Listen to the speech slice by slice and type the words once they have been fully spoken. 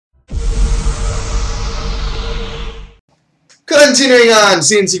Continuing on,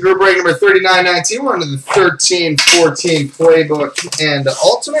 CNC Group break number 3919. We're on to the 13-14 Playbook and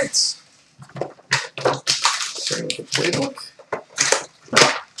Ultimates. Starting with the Playbook.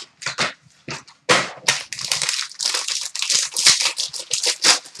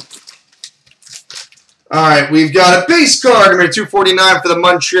 All right, we've got a base card, number 249 for the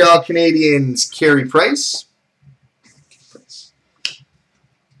Montreal Canadiens, Carey Price.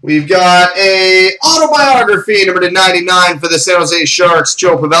 We've got a autobiography, number 99 for the San Jose Sharks,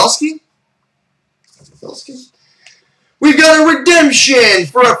 Joe Pavelski. We've got a redemption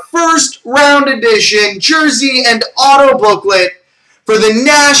for a first-round edition jersey and auto booklet for the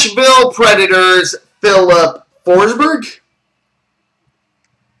Nashville Predators, Philip Forsberg.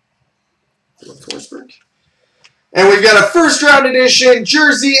 And we've got a first-round edition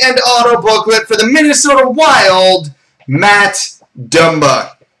jersey and auto booklet for the Minnesota Wild, Matt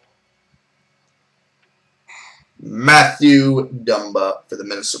Dumba. Matthew Dumba for the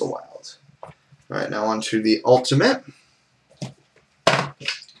Minnesota Wild. All right, now on to the Ultimate.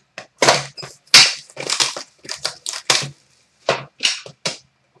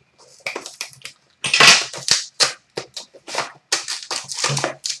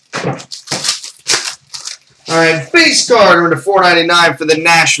 All right, base card number 499 for the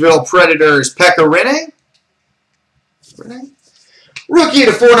Nashville Predators, Pekka Rinne. Rookie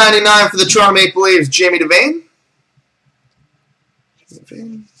to 499 for the Toronto Maple Leafs, Jamie Devane.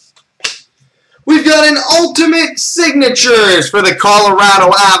 We've got an Ultimate Signatures for the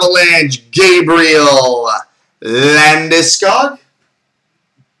Colorado Avalanche, Gabriel Landeskog.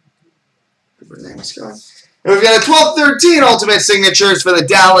 And we've got a 12-13 Ultimate Signatures for the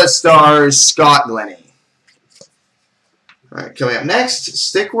Dallas Stars, Scott Glennie. All right, coming up next,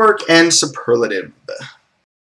 Stickwork and Superlative.